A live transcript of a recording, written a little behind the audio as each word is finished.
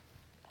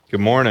Good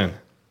morning.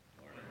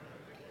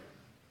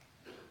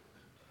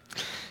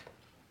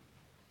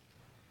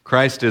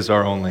 Christ is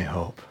our only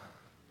hope.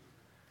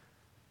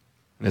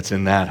 And it's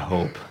in that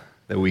hope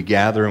that we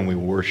gather and we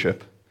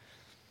worship.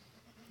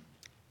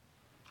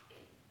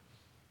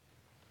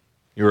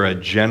 You're a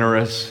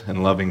generous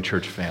and loving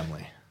church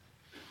family.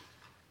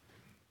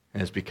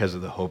 And it's because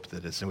of the hope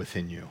that is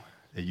within you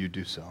that you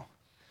do so.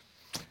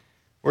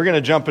 We're going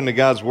to jump into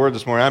God's Word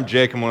this morning. I'm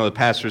Jake. I'm one of the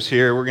pastors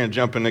here. We're going to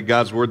jump into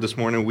God's Word this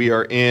morning. We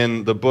are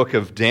in the book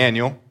of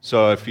Daniel.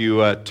 So if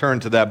you turn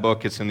to that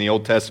book, it's in the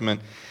Old Testament.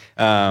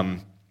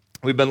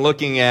 We've been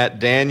looking at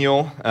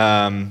Daniel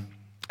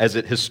as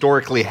it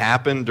historically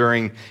happened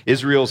during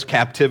Israel's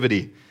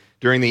captivity,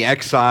 during the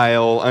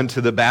exile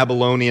unto the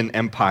Babylonian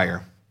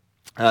Empire.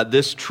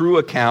 This true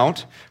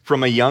account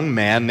from a young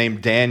man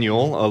named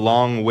Daniel,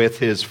 along with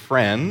his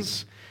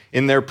friends,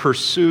 in their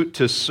pursuit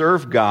to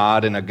serve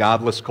God in a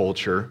godless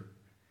culture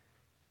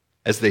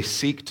as they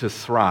seek to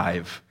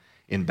thrive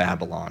in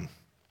Babylon.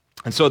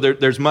 And so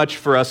there's much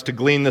for us to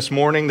glean this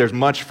morning. There's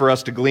much for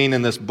us to glean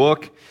in this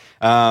book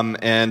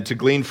and to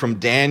glean from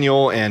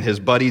Daniel and his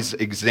buddy's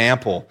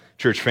example,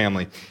 church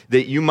family,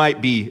 that you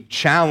might be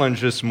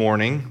challenged this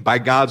morning by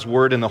God's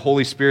Word and the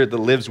Holy Spirit that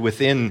lives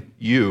within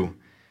you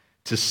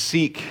to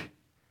seek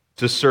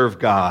to serve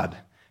God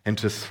and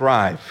to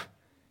thrive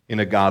in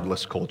a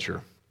godless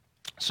culture.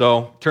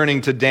 So,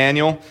 turning to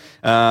Daniel,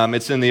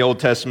 it's in the Old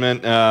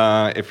Testament.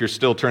 If you're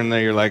still turning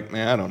there, you're like,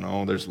 man, I don't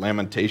know. There's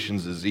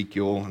Lamentations,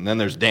 Ezekiel, and then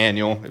there's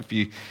Daniel.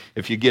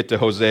 If you get to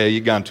Hosea,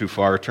 you've gone too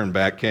far. Turn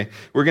back. Okay,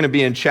 we're going to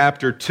be in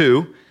chapter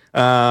 2,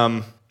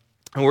 and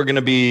we're going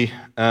to be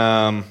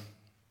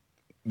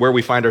where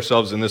we find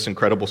ourselves in this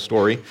incredible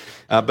story.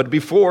 But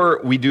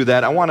before we do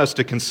that, I want us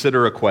to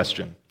consider a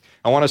question.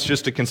 I want us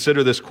just to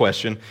consider this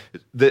question: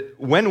 that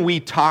when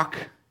we talk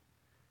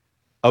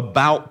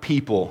about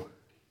people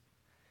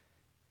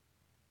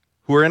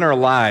who are in our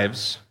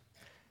lives,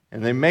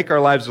 and they make our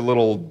lives a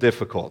little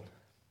difficult.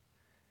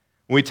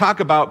 When we talk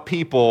about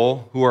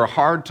people who are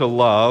hard to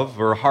love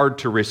or hard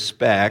to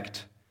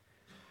respect,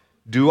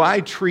 do I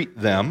treat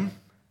them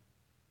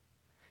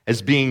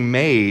as being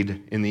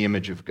made in the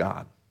image of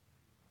God?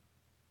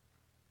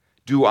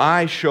 Do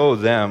I show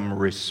them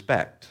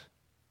respect?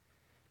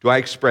 Do I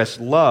express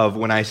love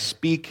when I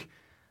speak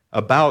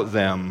about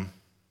them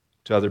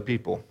to other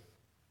people?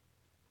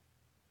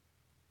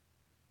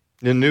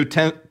 In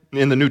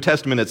the New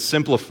Testament, it's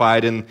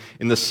simplified in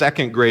the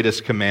second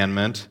greatest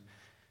commandment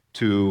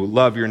to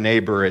love your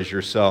neighbor as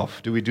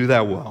yourself. Do we do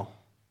that well?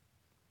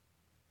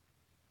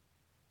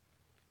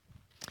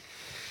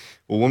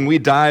 Well, when we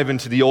dive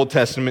into the Old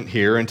Testament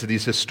here, into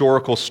these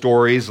historical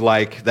stories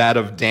like that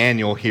of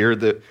Daniel here,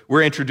 that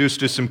we're introduced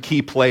to some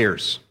key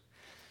players.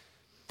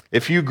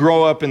 If you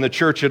grow up in the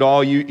church at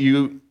all,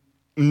 you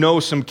know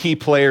some key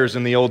players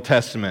in the Old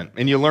Testament,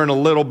 and you learn a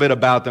little bit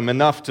about them,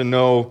 enough to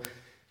know,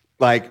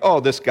 like, oh,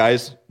 this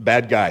guy's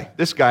bad guy.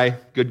 This guy,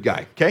 good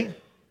guy, okay?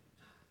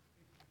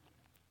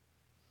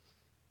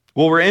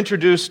 Well, we're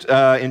introduced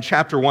in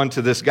chapter 1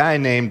 to this guy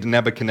named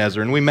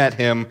Nebuchadnezzar, and we met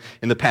him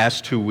in the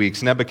past 2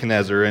 weeks,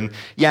 Nebuchadnezzar. And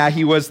yeah,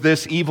 he was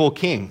this evil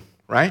king,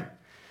 right?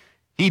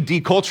 He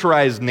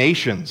deculturized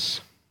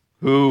nations,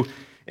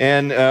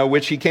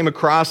 which he came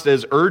across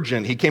as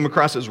urgent. He came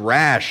across as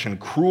rash and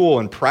cruel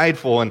and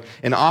prideful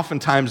and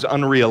oftentimes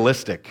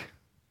unrealistic.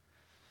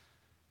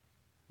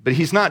 But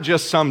he's not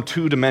just some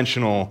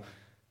two-dimensional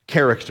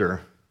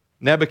character.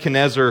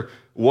 Nebuchadnezzar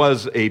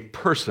was a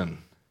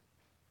person.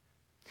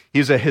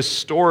 He's a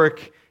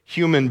historic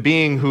human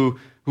being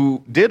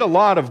who did a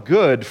lot of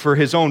good for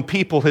his own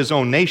people, his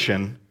own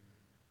nation,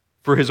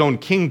 for his own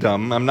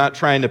kingdom. I'm not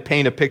trying to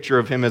paint a picture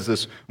of him as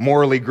this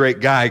morally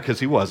great guy, because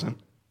he wasn't.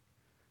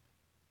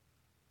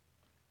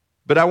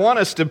 But I want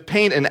us to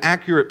paint an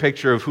accurate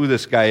picture of who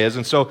this guy is.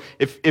 And so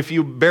if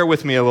you bear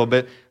with me a little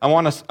bit, I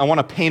want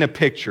to paint a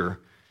picture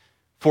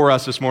for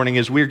us this morning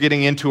as we're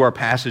getting into our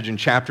passage in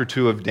chapter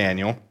 2 of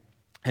Daniel.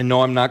 And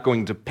no, I'm not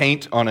going to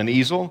paint on an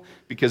easel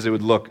because it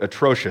would look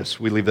atrocious.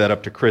 We leave that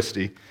up to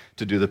Christy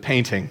to do the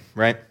painting,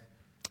 right?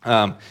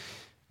 But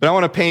I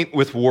want to paint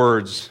with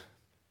words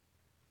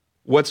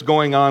what's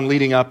going on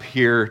leading up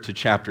here to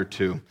chapter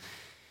 2.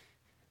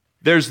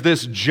 There's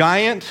this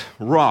giant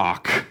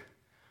rock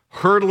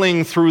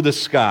hurtling through the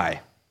sky.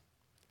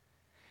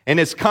 And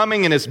it's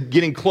coming and it's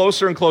getting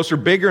closer and closer,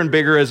 bigger and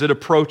bigger as it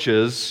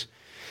approaches.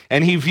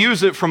 And he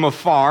views it from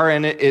afar,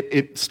 and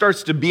it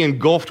starts to be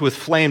engulfed with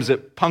flames.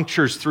 It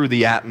punctures through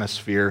the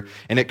atmosphere,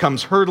 and it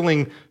comes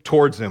hurtling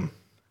towards him.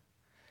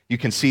 You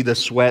can see the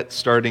sweat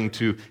starting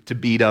to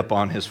bead up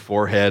on his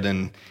forehead,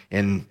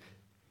 and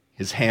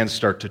his hands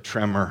start to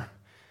tremor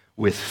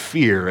with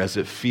fear as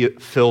it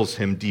fills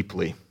him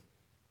deeply.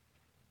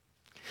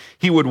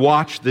 He would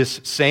watch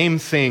this same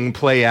thing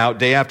play out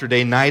day after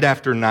day, night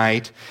after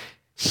night,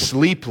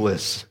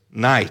 sleepless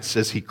nights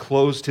as he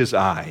closed his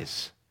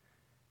eyes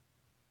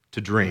to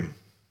dream.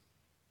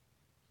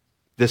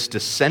 This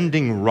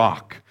descending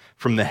rock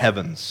from the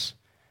heavens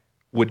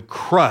would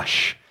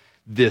crush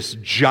this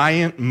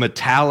giant,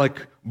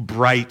 metallic,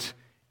 bright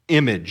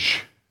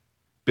image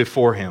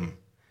before him,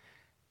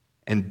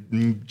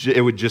 and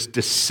it would just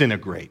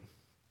disintegrate.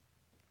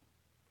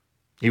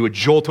 He would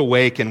jolt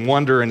awake and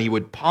wonder, and he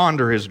would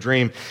ponder his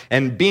dream.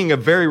 And being a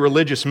very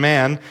religious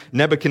man,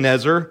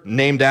 Nebuchadnezzar,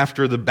 named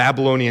after the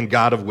Babylonian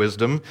god of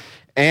wisdom,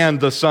 and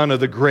the son of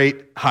the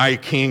great high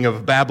king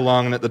of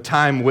Babylon at the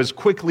time, was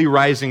quickly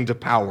rising to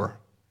power.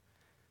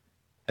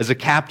 As a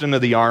captain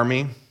of the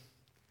army,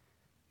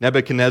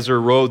 Nebuchadnezzar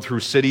rode through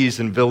cities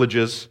and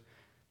villages,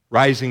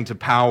 rising to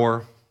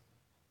power.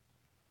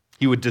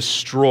 He would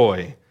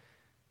destroy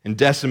and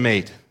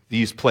decimate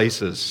these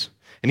places,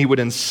 and he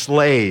would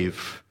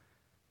enslave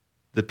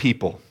the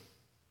people.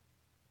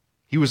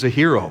 He was a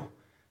hero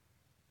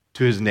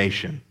to his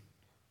nation.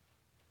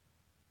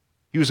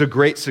 He was a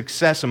great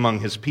success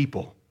among his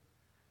people.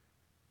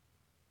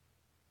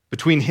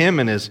 Between him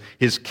and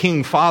his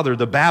king father,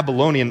 the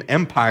Babylonian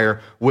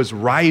Empire was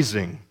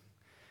rising.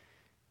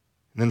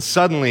 And then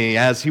suddenly,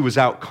 as he was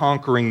out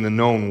conquering the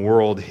known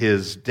world,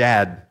 his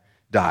dad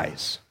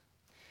dies.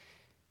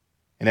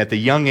 And at the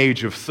young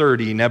age of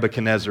 30,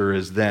 Nebuchadnezzar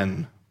is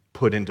then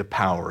put into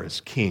power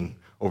as king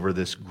over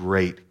this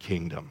great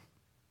kingdom.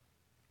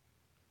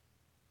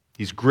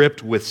 He's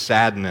gripped with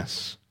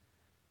sadness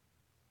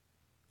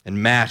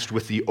and matched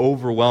with the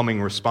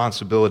overwhelming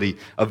responsibility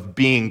of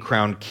being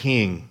crowned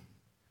king.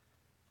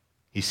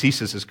 He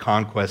ceases his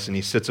conquest and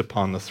he sits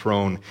upon the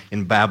throne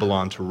in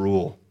Babylon to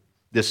rule.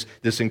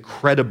 This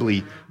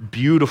incredibly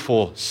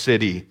beautiful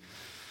city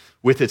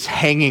with its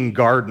hanging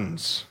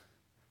gardens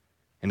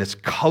and its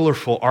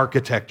colorful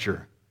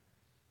architecture.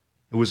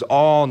 It was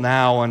all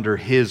now under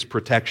his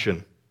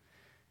protection.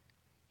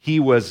 He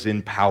was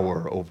in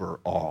power over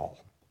all.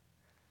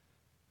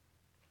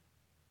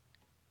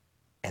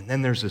 And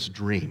then there's this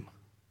dream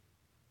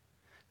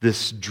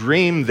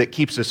that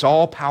keeps this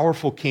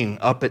all-powerful king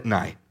up at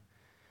night.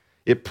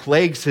 It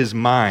plagues his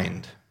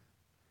mind,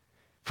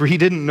 for he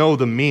didn't know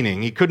the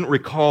meaning. He couldn't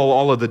recall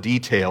all of the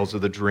details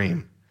of the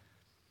dream.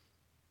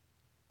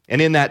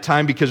 And in that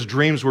time, because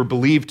dreams were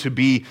believed to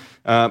be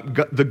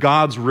the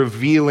gods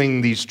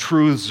revealing these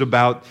truths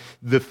about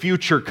the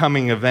future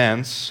coming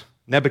events,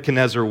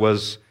 Nebuchadnezzar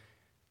was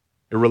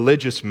a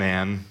religious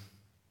man,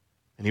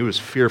 and he was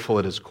fearful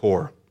at his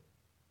core.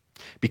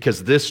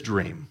 Because this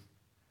dream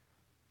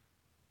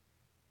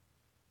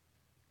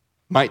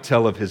might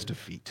tell of his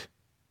defeat.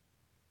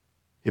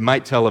 It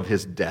might tell of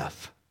his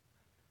death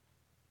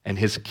and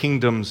his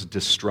kingdom's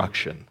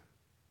destruction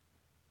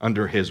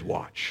under his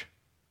watch.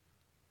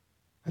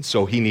 And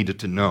so he needed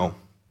to know.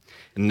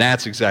 And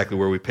that's exactly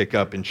where we pick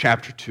up in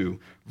chapter 2,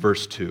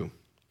 verse 2.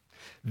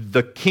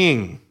 The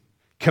king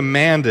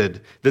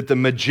commanded that the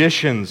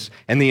magicians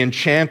and the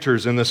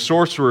enchanters and the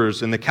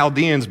sorcerers and the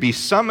Chaldeans be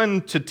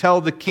summoned to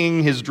tell the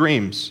king his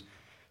dreams.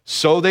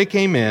 So they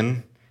came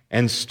in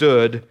and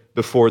stood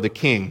before the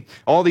king.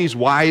 All these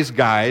wise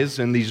guys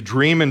and these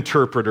dream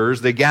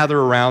interpreters, they gather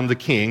around the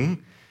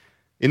king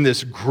in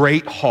this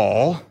great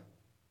hall.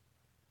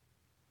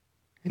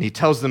 And he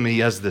tells them he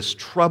has this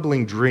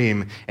troubling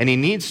dream, and he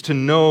needs to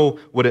know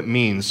what it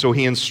means. So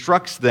he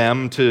instructs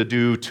them to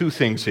do two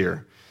things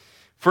here.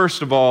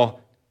 First of all,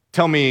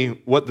 tell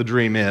me what the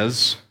dream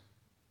is,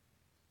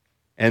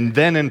 and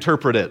then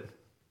interpret it.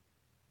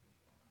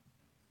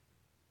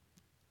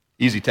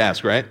 Easy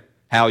task, right?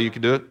 Hal, you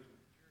can do it?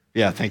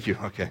 Yeah, thank you.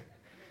 Okay.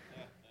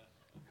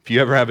 If you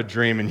ever have a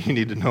dream and you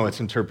need to know its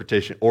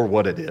interpretation or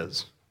what it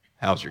is,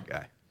 Hal's your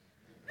guy.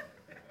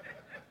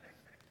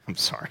 I'm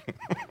sorry.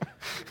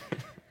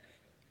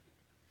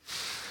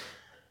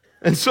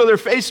 And so they're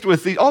faced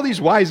with all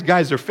these wise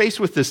guys are faced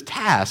with this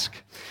task.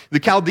 The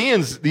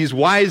Chaldeans, these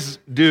wise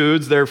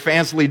dudes, they're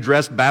fancily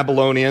dressed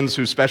Babylonians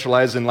who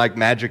specialize in like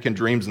magic and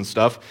dreams and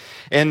stuff.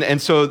 And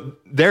so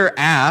they're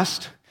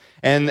asked,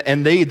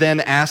 and they then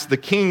ask the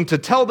king to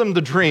tell them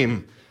the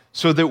dream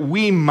so that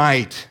we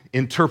might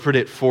interpret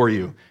it for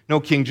you.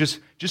 No, king,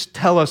 just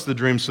tell us the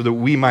dream so that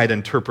we might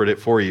interpret it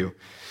for you.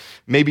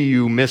 Maybe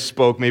you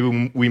misspoke.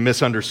 Maybe we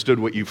misunderstood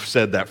what you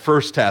said that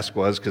first task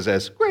was, because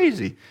that's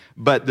crazy.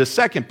 But the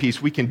second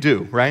piece we can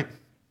do, right?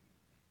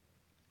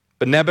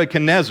 But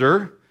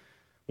Nebuchadnezzar,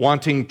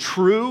 wanting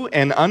true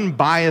and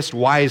unbiased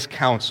wise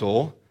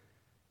counsel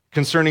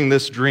concerning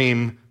this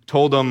dream,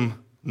 told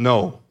him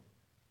no.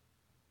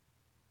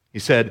 He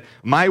said,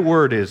 "My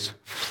word is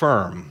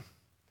firm.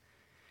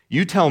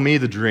 You tell me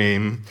the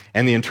dream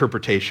and the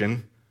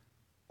interpretation,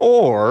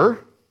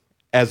 or,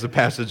 as the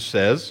passage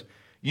says,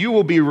 you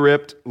will be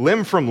ripped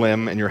limb from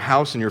limb, and your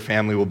house and your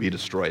family will be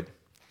destroyed."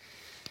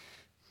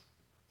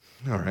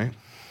 All right.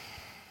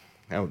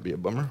 That would be a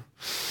bummer.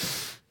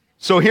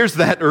 So here's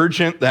that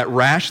urgent, that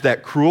rash,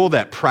 that cruel,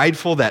 that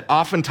prideful, that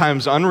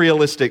oftentimes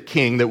unrealistic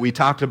king that we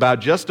talked about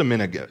just a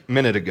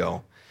minute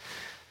ago.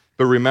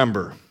 But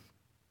remember,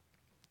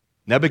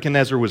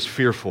 Nebuchadnezzar was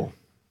fearful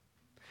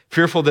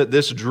that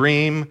this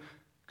dream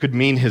could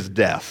mean his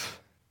death.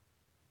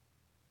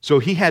 So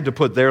he had to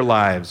put their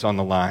lives on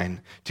the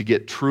line to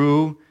get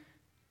true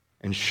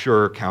and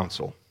sure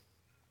counsel.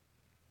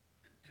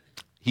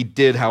 He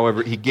did,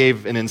 however, he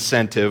gave an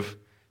incentive,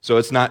 so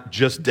it's not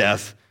just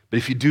death, But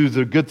if you do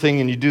the good thing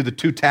and you do the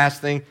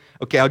two-task thing,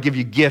 okay, I'll give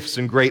you gifts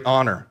and great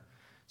honor.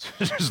 So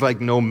there's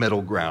like no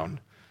middle ground.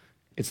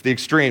 It's the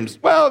extremes.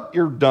 Well,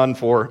 you're done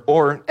for.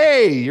 Or,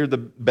 hey, you're the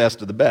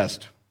best of the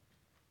best.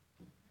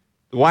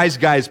 The wise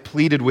guys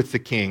pleaded with the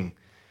king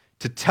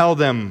to tell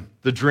them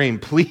the dream.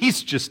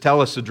 Please just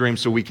tell us the dream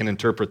so we can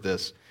interpret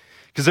this.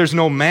 Because there's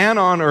no man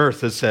on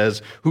earth, it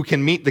says, who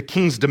can meet the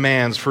king's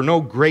demands, for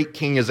no great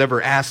king has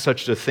ever asked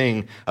such a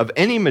thing of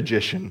any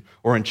magician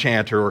or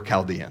enchanter or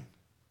Chaldean.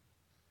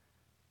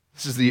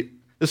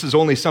 This is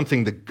only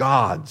something the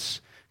gods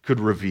could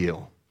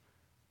reveal,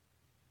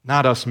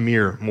 not us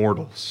mere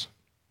mortals.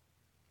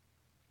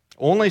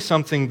 Only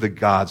something the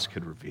gods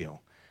could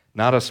reveal,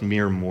 not us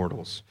mere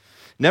mortals.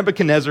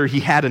 Nebuchadnezzar,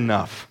 he had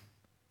enough.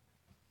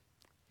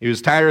 He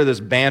was tired of this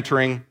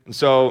bantering, and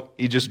so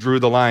he just drew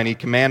the line. He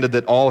commanded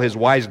that all his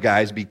wise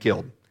guys be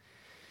killed.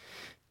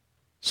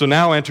 So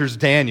now enters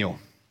Daniel,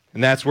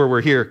 and that's where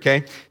we're here,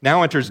 okay?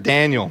 Now enters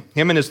Daniel.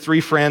 Him and his three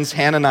friends,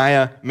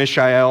 Hananiah,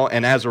 Mishael,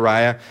 and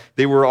Azariah,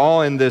 they were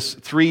all in this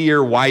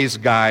 3-year wise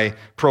guy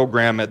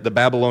program at the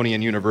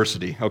Babylonian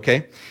University,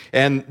 okay?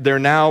 And they're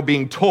now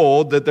being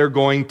told that they're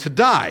going to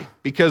die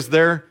because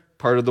they're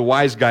part of the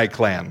wise guy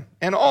clan.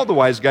 And all the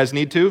wise guys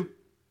need to.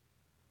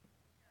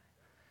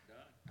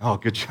 Oh,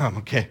 good job,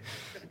 okay.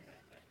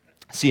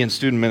 See, in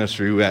student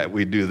ministry,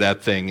 we do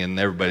that thing, and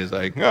everybody's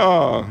like,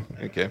 oh,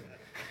 okay.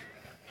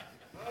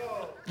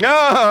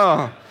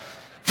 Oh!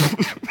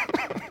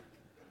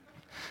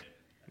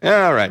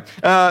 All right.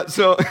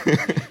 So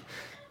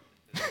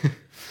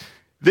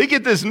they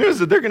get this news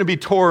that they're going to be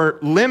torn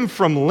limb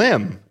from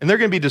limb, and they're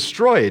going to be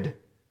destroyed.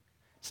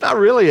 It's not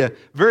really a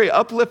very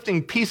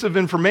uplifting piece of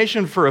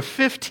information for a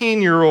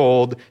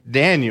 15-year-old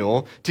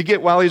Daniel to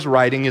get while he's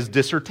writing his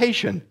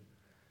dissertation.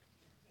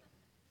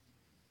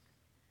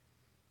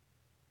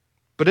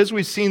 But as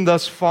we've seen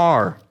thus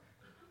far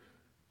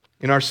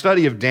in our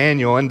study of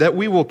Daniel, and that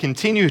we will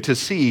continue to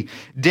see,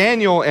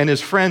 Daniel and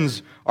his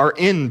friends are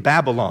in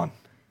Babylon.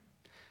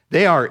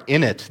 They are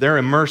in it. They're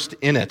immersed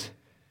in it.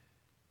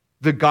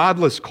 The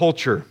godless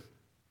culture.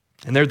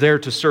 And they're there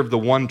to serve the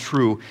one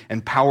true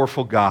and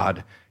powerful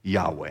God,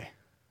 Yahweh.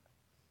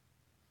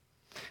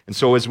 And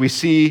so as we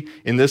see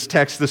in this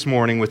text this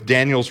morning with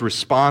Daniel's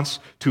response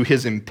to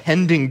his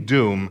impending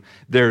doom,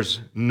 there's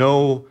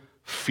no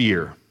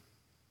fear.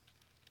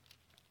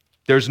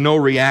 There's no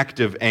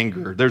reactive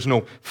anger. There's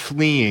no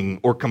fleeing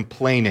or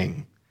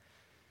complaining.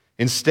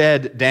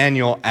 Instead,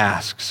 Daniel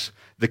asks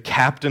the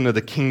captain of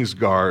the king's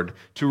guard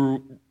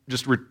to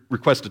just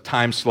request a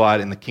time slot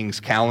in the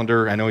king's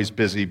calendar. I know he's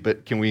busy,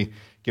 but can we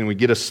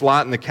get a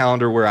slot in the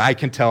calendar where I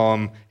can tell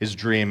him his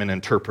dream and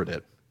interpret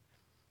it?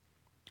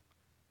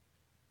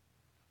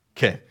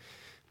 Okay.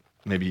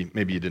 Maybe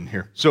you didn't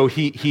hear. So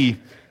he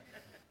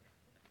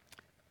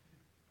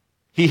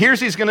hears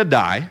he's going to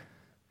die.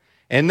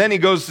 And then he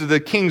goes to the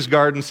king's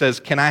guard and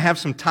says, can I have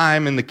some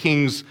time in the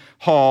king's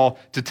hall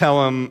to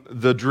tell him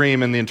the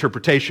dream and the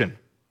interpretation?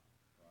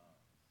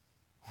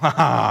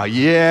 Ah,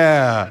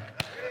 yeah.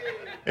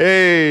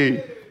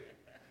 Hey.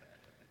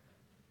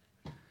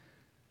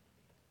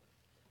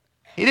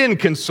 He didn't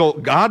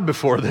consult God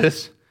before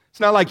this. It's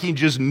not like he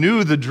just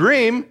knew the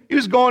dream. He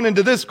was going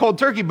into this cold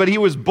turkey, but he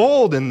was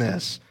bold in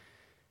this.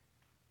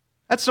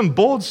 That's some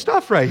bold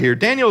stuff right here.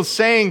 Daniel's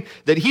saying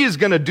that he is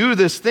going to do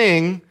this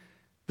thing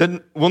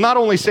that will not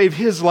only save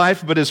his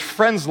life, but his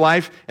friend's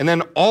life, and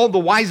then all the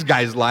wise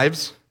guys'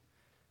 lives,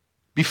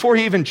 before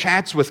he even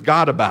chats with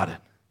God about it.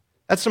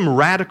 That's some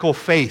radical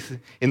faith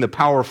in the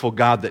powerful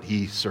God that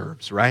he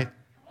serves, right?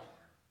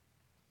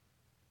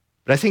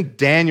 But I think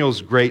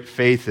Daniel's great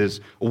faith is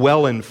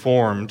well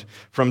informed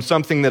from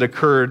something that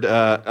occurred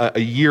a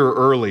year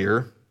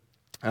earlier,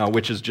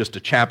 which is just a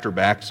chapter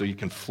back, so you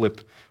can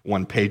flip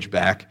one page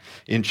back.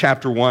 In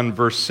chapter 1,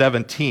 verse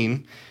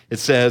 17, it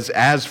says,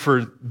 as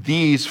for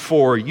these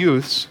 4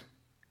 youths,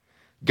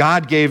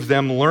 God gave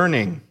them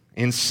learning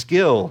and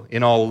skill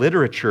in all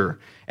literature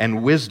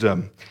and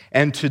wisdom.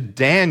 And to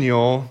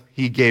Daniel,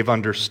 he gave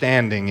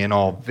understanding in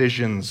all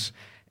visions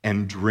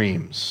and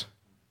dreams.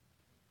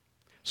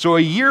 So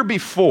a year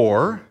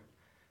before,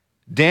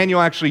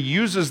 Daniel actually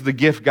uses the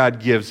gift God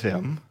gives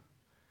him.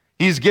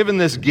 He's given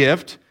this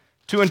gift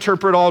to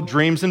interpret all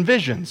dreams and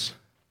visions.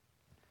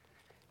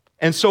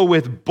 And so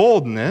with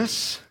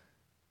boldness,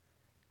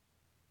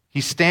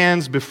 he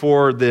stands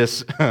before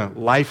this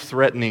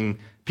life-threatening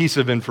piece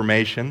of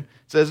information,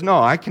 says, no,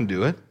 I can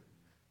do it.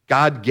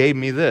 God gave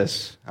me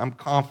this. I'm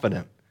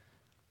confident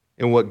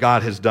in what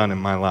God has done in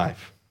my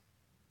life.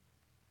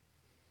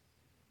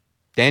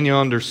 Daniel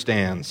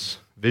understands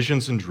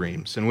visions and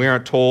dreams, and we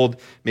aren't told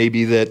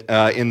maybe that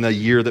in the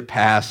year that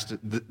passed,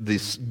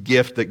 this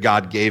gift that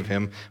God gave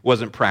him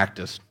wasn't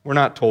practiced. We're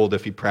not told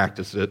if he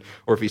practiced it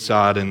or if he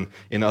saw it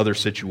in other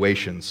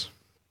situations.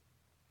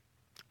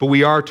 But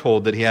we are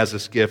told that he has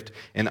this gift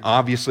and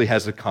obviously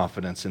has the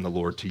confidence in the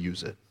Lord to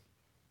use it.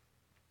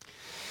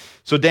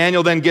 So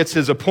Daniel then gets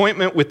his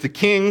appointment with the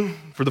king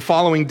for the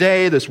following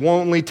day, this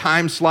only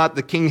time slot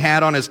the king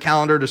had on his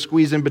calendar to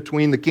squeeze in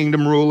between the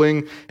kingdom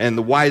ruling and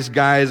the wise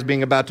guys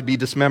being about to be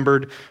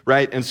dismembered,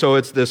 right? And so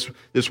it's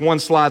this one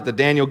slot that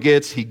Daniel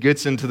gets. He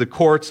gets into the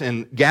courts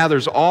and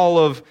gathers all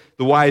of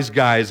the wise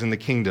guys in the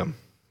kingdom.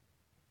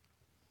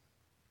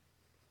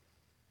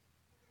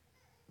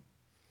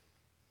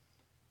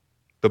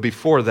 But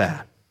before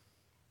that,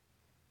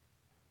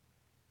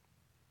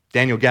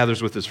 Daniel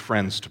gathers with his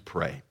friends to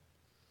pray.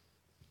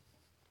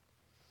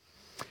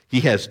 He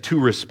has two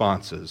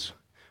responses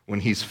when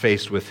he's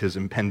faced with his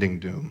impending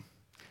doom.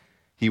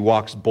 He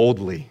walks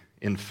boldly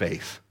in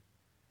faith,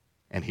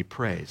 and he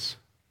prays.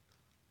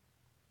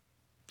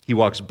 He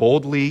walks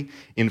boldly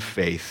in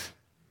faith,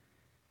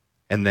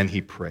 and then he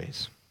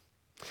prays.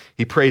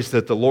 He prays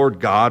that the Lord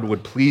God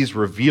would please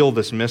reveal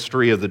this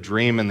mystery of the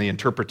dream and the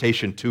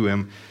interpretation to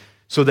him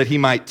so that he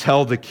might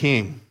tell the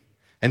king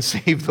and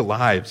save the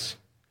lives.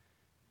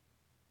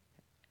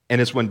 And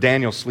it's when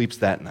Daniel sleeps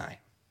that night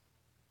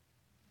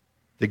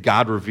that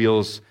God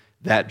reveals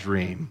that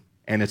dream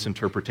and its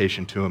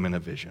interpretation to him in a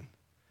vision.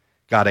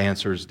 God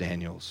answers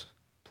Daniel's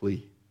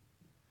plea.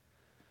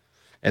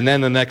 And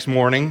then the next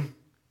morning,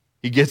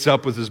 he gets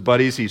up with his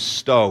buddies. He's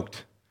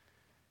stoked.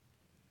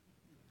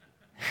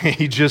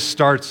 He just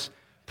starts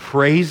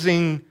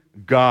praising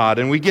God.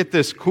 And we get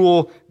this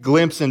cool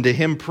glimpse into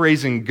him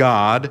praising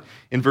God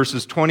in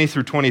verses 20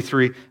 through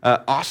 23.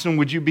 Austin,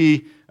 would you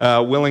be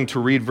willing to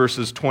read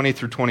verses 20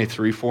 through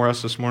 23 for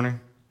us this morning?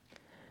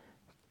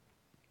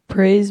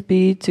 Praise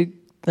be to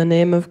the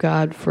name of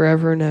God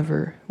forever and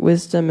ever.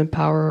 Wisdom and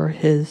power are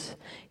his.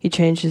 He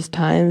changes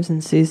times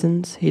and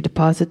seasons. He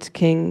deposits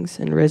kings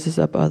and raises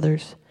up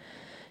others.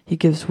 He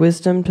gives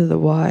wisdom to the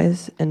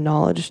wise and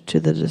knowledge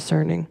to the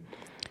discerning.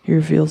 He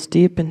reveals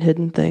deep and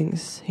hidden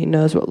things. He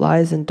knows what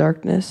lies in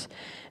darkness,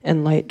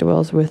 and light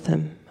dwells with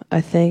him. I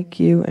thank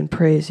you and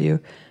praise you,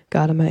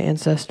 God of my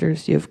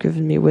ancestors. You have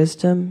given me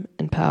wisdom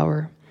and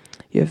power.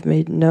 You have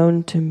made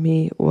known to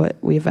me what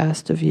we have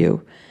asked of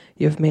you.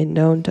 You have made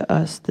known to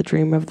us the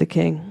dream of the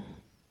king.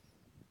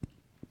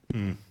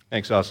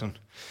 Thanks, Austin.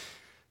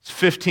 This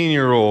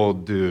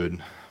 15-year-old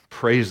dude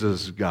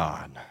praises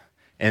God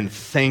and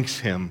thanks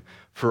him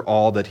for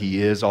all that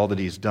he is, all that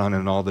he's done,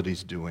 and all that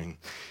he's doing.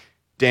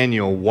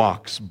 Daniel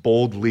walks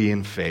boldly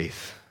in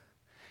faith.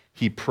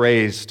 He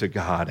prays to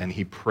God and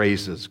he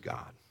praises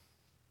God.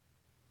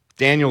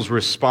 Daniel's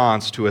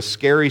response to a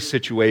scary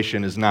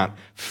situation is not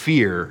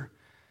fear,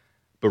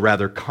 but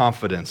rather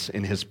confidence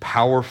in his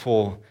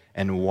powerful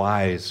and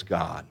wise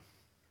God.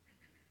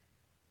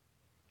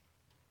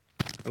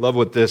 I love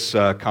what this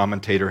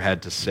commentator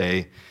had to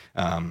say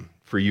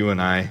for you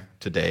and I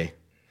today.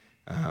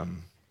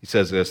 He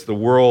says this: the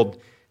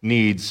world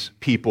needs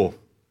people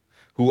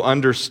who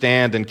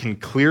understand and can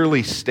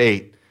clearly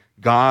state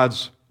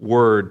God's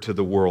word to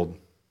the world.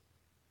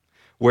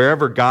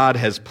 Wherever God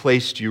has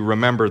placed you,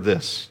 remember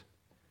this: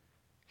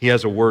 He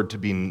has a word to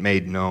be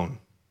made known.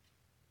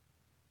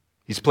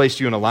 He's placed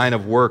you in a line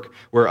of work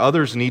where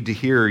others need to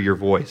hear your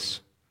voice.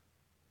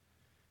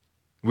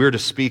 We're to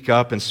speak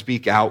up and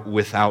speak out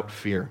without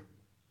fear.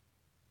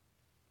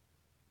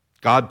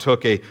 God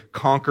took a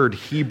conquered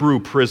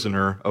Hebrew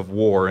prisoner of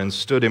war and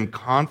stood him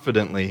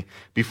confidently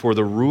before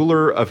the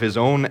ruler of his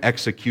own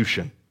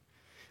execution,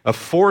 a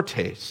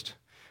foretaste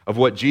of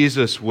what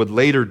Jesus would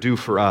later do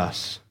for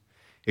us,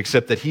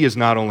 except that he is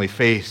not only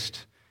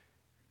faced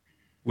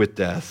with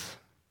death,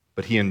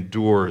 but he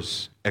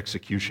endures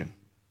execution.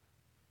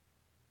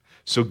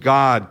 So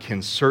God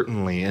can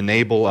certainly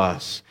enable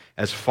us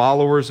as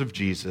followers of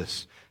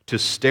Jesus to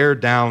stare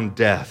down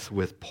death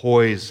with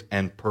poise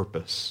and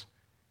purpose.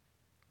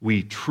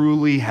 We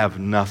truly have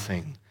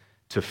nothing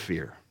to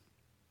fear.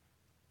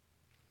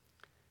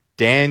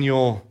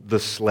 Daniel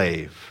the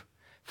slave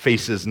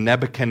faces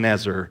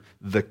Nebuchadnezzar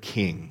the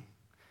king.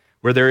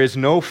 Where there is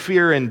no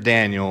fear in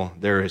Daniel,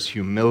 there is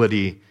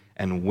humility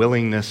and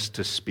willingness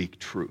to speak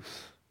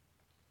truth.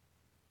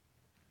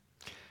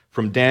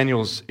 From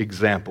Daniel's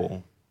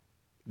example,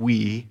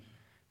 we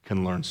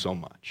can learn so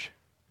much.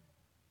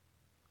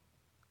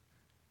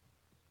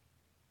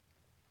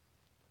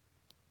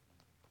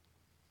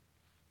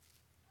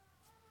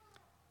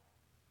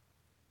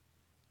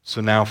 So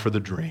now for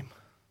the dream.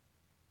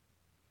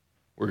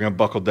 We're going to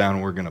buckle down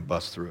and we're going to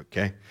bust through it,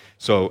 okay?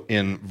 So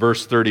in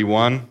verse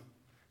 31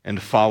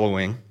 and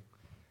following,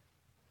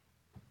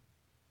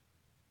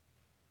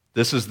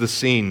 this is the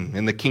scene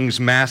in the king's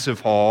massive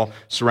hall,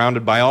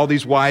 surrounded by all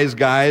these wise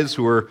guys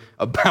who are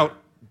about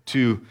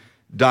to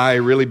die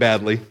really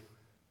badly.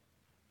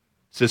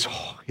 It's this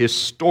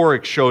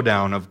historic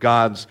showdown of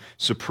God's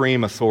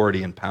supreme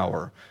authority and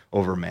power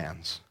over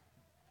man's.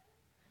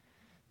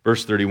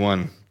 Verse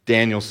 31,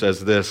 Daniel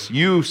says this: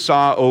 "You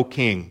saw, O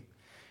king,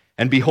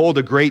 and behold,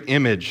 a great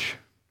image.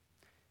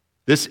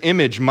 This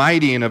image,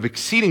 mighty and of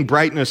exceeding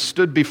brightness,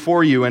 stood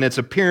before you, and its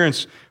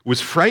appearance was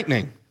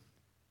frightening.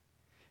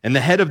 And the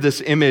head of this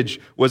image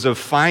was of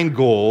fine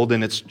gold,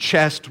 and its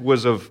chest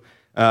was of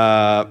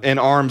and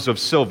arms of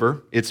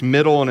silver, its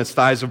middle and its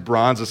thighs of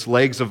bronze, its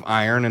legs of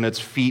iron, and its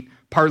feet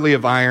partly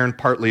of iron,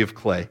 partly of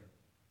clay.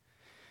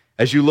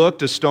 As you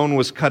looked, a stone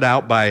was cut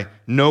out by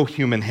no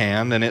human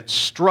hand, and it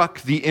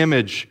struck the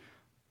image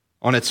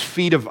on its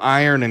feet of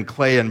iron and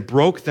clay and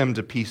broke them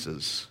to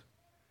pieces.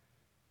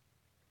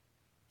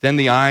 Then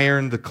the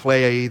iron, the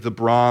clay, the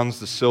bronze,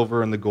 the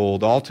silver, and the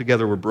gold all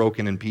together were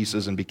broken in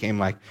pieces and became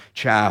like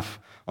chaff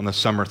on the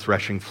summer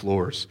threshing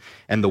floors.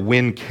 And the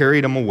wind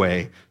carried them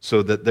away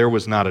so that there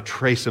was not a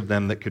trace of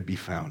them that could be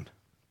found.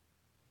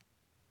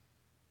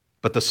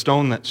 But the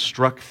stone that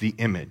struck the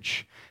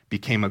image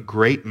became a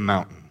great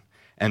mountain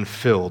and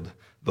filled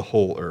the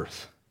whole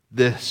earth.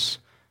 This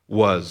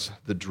was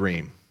the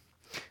dream.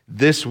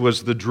 This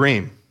was the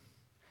dream,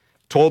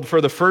 told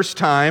for the first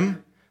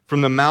time from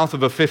the mouth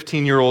of a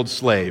 15-year-old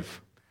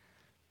slave.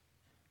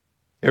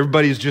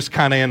 Everybody's just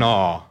kind of in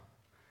awe.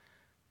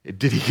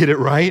 Did he get it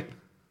right?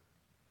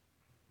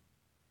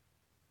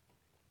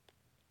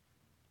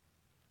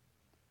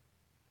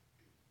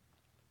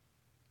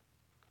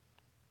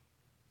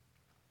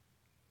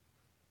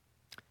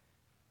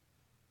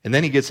 And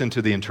then he gets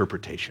into the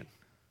interpretation.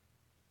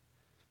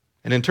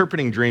 And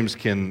interpreting dreams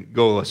can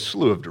go a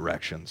slew of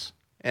directions.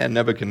 And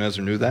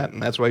Nebuchadnezzar knew that,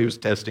 and that's why he was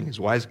testing his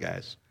wise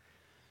guys.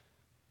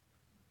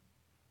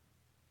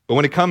 But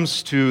when it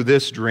comes to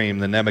this dream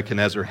that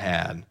Nebuchadnezzar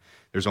had,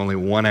 there's only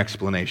one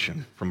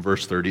explanation from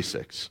verse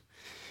 36.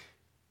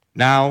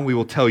 Now we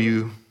will tell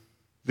you,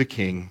 the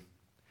king,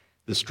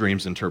 this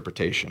dream's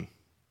interpretation.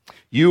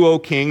 You, O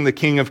king, the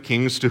king of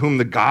kings, to whom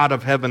the God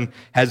of heaven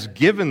has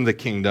given the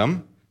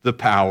kingdom, the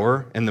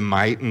power, and the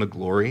might, and the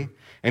glory,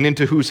 and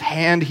into whose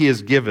hand he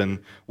has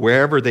given,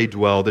 wherever they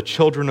dwell, the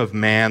children of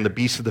man, the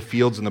beasts of the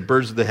fields, and the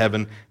birds of the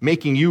heaven,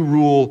 making you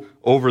rule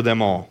over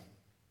them all.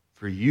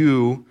 For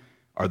you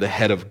are the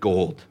head of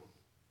gold.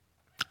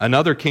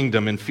 Another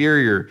kingdom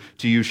inferior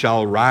to you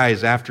shall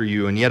rise after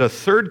you, and yet a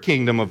third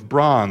kingdom of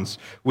bronze,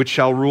 which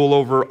shall rule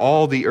over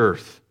all the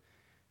earth.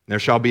 There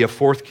shall be a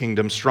fourth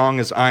kingdom, strong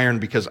as iron,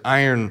 because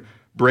iron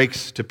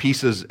breaks to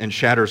pieces and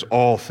shatters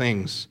all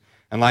things.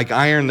 And like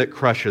iron that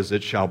crushes,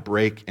 it shall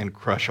break and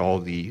crush all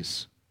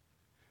these.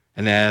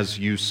 And as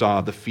you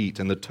saw the feet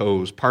and the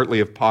toes, partly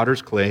of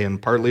potter's clay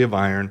and partly of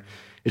iron,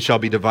 it shall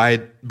be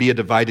a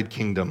divided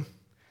kingdom.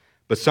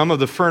 But some of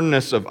the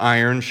firmness of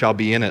iron shall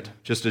be in it,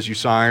 just as you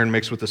saw iron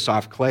mixed with the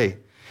soft clay.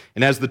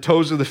 And as the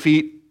toes of the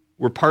feet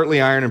were partly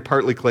iron and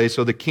partly clay,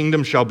 so the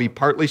kingdom shall be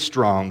partly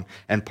strong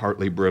and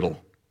partly brittle.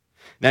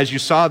 And as you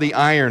saw the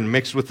iron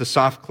mixed with the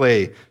soft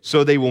clay,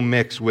 so they will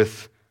mix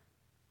with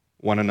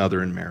one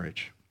another in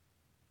marriage.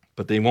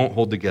 But they won't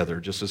hold together,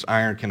 just as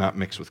iron cannot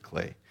mix with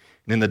clay.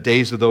 And in the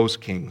days of those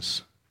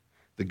kings,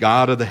 the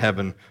God of the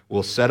heaven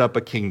will set up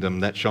a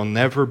kingdom that shall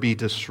never be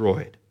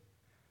destroyed,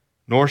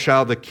 nor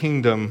shall the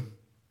kingdom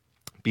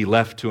be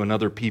left to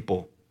another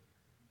people.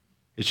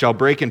 It shall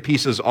break in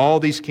pieces all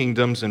these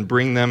kingdoms and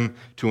bring them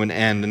to an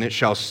end, and it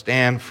shall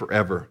stand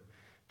forever,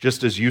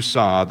 just as you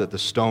saw that the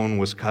stone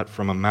was cut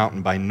from a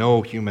mountain by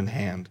no human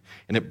hand,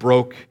 and it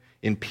broke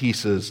in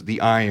pieces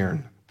the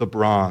iron, the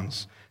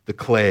bronze, the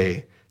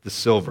clay, the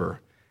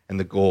silver, and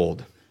the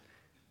gold.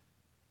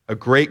 A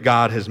great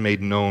God has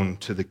made known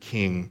to the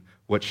king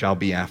what shall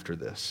be after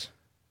this.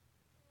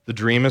 The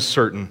dream is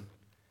certain,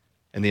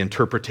 and the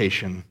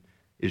interpretation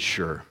is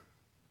sure.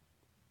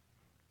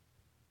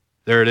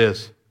 There it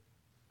is.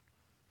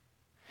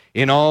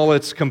 In all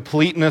its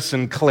completeness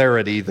and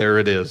clarity, there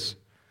it is.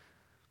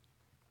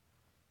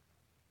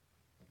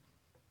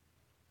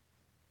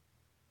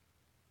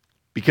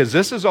 Because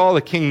this is all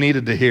the king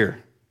needed to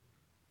hear.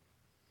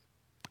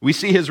 We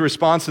see his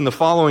response in the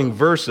following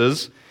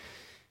verses,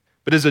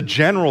 but as a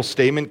general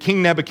statement,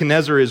 King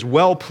Nebuchadnezzar is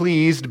well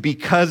pleased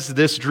because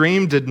this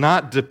dream did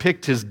not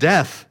depict his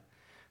death,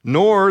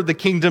 nor the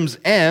kingdom's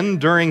end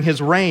during his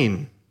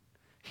reign.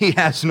 He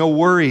has no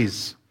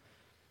worries.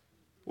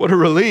 What a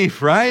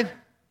relief, right?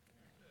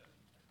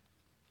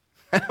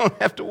 I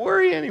don't have to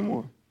worry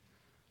anymore.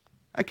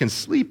 I can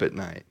sleep at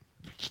night.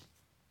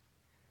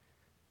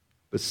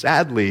 But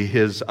sadly,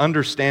 his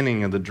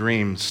understanding of the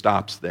dream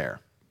stops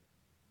there.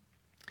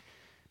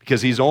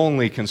 Because he's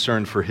only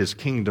concerned for his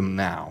kingdom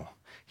now.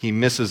 He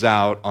misses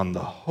out on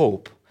the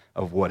hope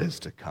of what is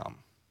to come.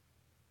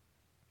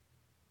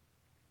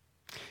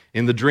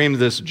 In the dream,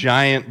 this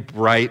giant,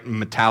 bright,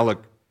 metallic,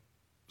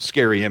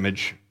 scary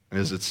image,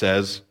 as it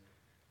says,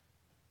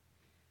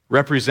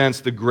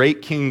 represents the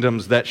great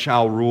kingdoms that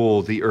shall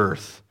rule the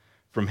earth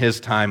from his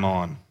time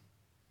on.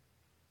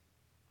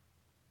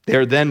 They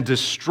are then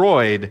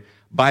destroyed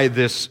by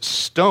this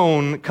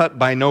stone cut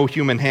by no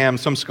human hand.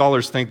 Some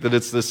scholars think that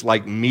it's this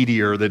like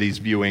meteor that he's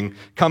viewing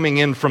coming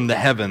in from the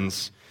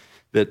heavens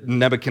that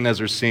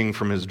Nebuchadnezzar's seeing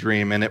from his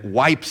dream, and it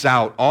wipes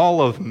out all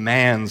of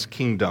man's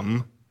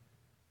kingdom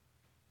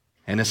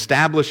and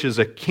establishes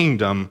a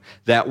kingdom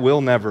that will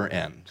never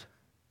end.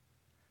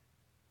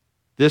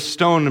 This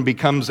stone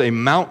becomes a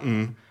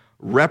mountain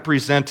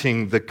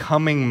representing the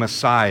coming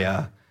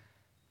Messiah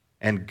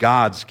and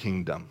God's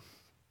kingdom.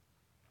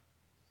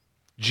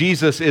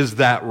 Jesus is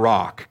that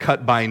rock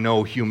cut by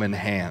no human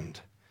hand.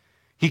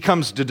 He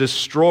comes to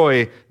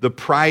destroy the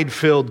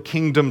pride-filled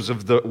kingdoms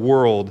of the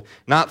world,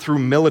 not through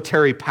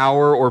military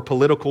power or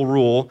political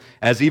rule,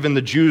 as even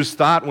the Jews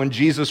thought when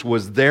Jesus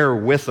was there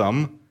with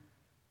them,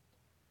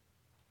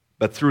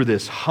 but through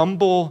this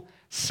humble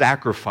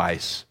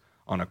sacrifice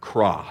on a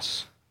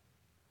cross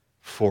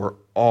for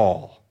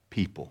all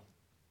people.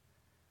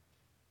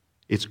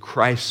 It's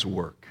Christ's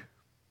work.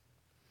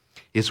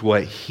 It's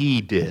what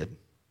He did.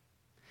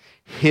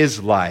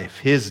 His life,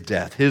 His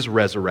death, His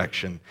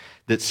resurrection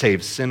that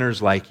saves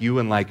sinners like you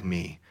and like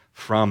me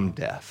from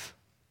death.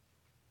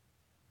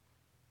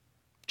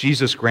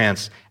 Jesus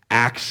grants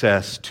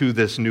access to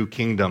this new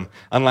kingdom.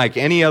 Unlike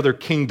any other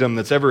kingdom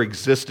that's ever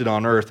existed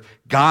on earth,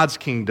 God's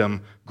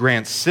kingdom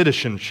grants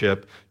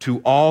citizenship to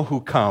all who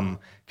come,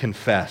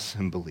 confess,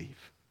 and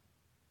believe.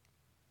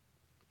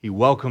 He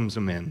welcomes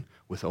them in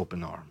with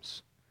open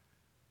arms.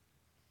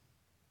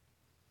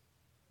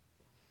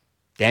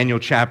 Daniel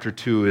chapter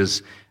 2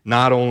 is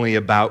not only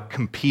about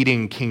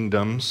competing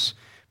kingdoms,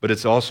 but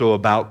it's also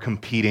about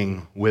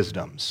competing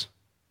wisdoms.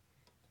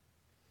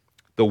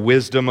 The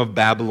wisdom of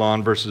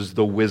Babylon versus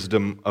the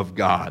wisdom of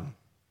God.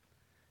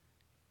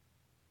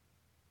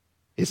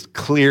 It's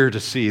clear to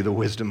see the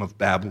wisdom of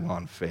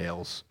Babylon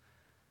fails,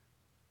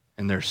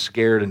 and they're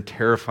scared and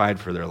terrified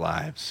for their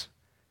lives.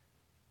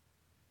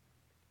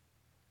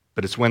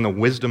 But it's when the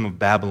wisdom of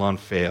Babylon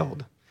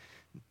failed,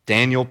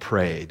 Daniel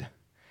prayed,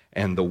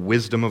 and the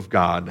wisdom of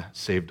God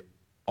saved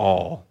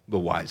all the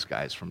wise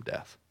guys from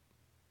death.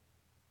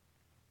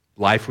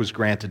 Life was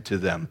granted to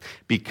them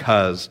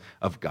because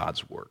of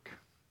God's work.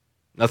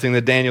 Nothing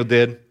that Daniel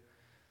did,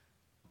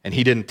 and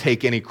he didn't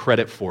take any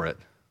credit for it.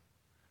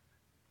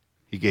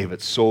 He gave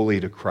it solely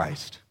to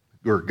Christ,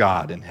 or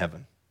God in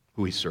heaven,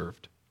 who he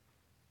served.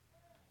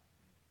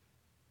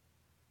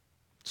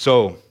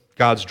 So,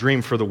 God's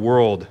dream for the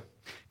world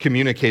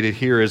communicated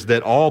here is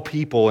that all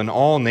people and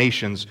all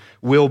nations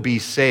will be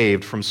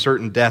saved from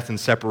certain death and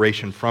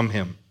separation from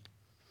him.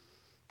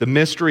 The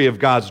mystery of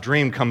God's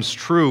dream comes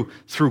true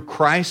through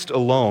Christ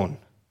alone.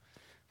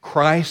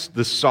 Christ,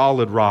 the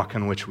solid rock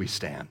on which we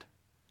stand,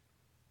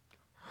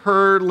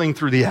 hurtling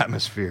through the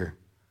atmosphere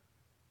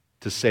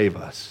to save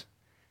us.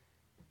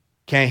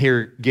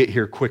 Can't get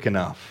here quick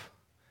enough.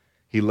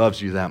 He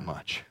loves you that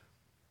much.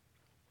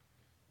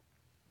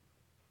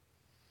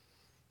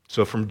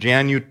 So from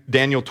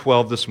Daniel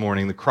 12 this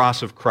morning, the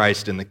cross of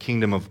Christ and the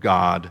kingdom of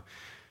God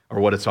are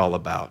what it's all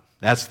about.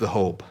 That's the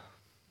hope.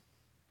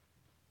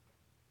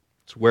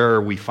 It's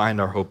where we find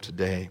our hope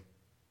today.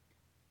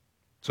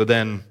 So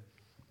then,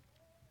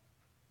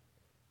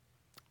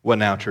 what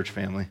now, church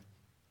family?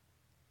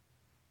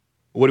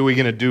 What are we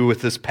going to do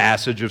with this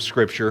passage of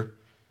Scripture?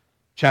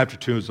 Chapter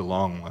 2 is a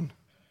long one.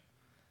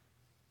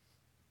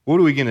 What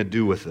are we going to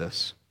do with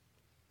this?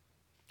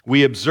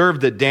 We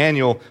observed that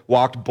Daniel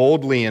walked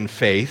boldly in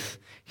faith.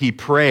 He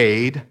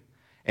prayed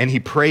and he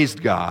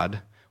praised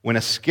God when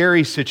a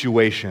scary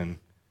situation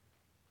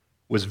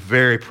was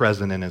very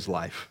present in his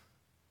life.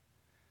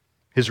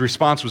 His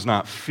response was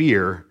not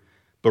fear,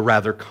 but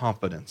rather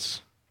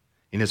confidence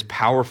in his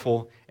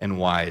powerful and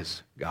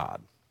wise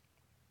God.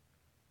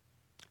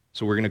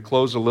 So we're going to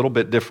close a little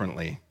bit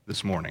differently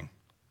this morning,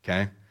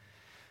 okay?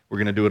 We're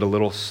going to do it a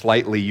little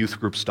slightly youth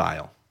group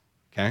style,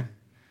 okay?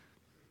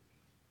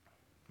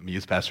 I'm a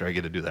youth pastor, I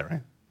get to do that,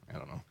 right? I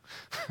don't know.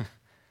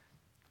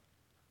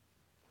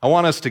 I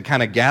want us to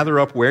kind of gather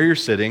up where you're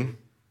sitting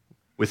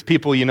with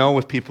people you know,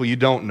 with people you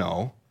don't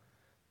know,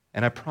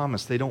 and I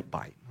promise they don't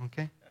bite,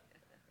 okay?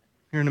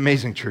 You're an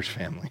amazing church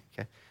family,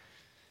 okay?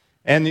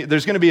 And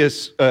there's going to be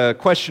a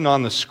question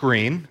on the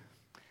screen,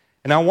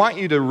 and I want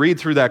you to read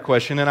through that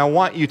question, and I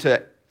want you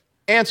to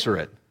answer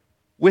it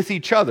with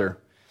each other.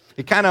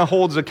 It kind of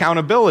holds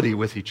accountability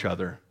with each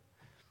other.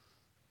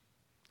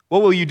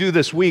 What will you do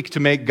this week to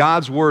make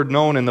God's word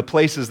known in the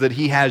places that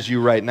he has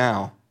you right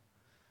now?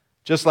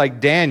 Just like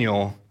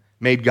Daniel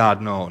made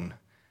God known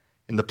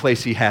in the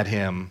place he had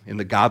him, in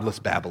the godless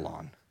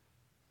Babylon.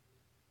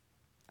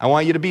 I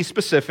want you to be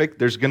specific.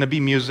 There's going to be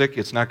music.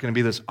 It's not going to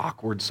be this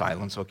awkward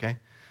silence, okay?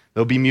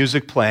 There'll be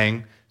music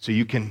playing, so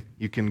you can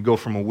go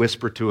from a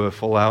whisper to a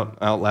full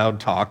out loud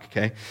talk,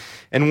 okay?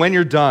 And when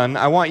you're done,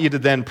 I want you to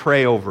then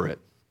pray over it.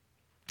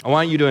 I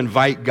want you to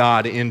invite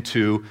God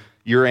into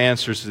your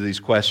answers to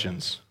these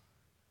questions.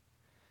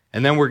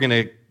 And then we're going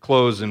to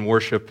close in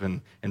worship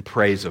and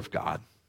praise of God.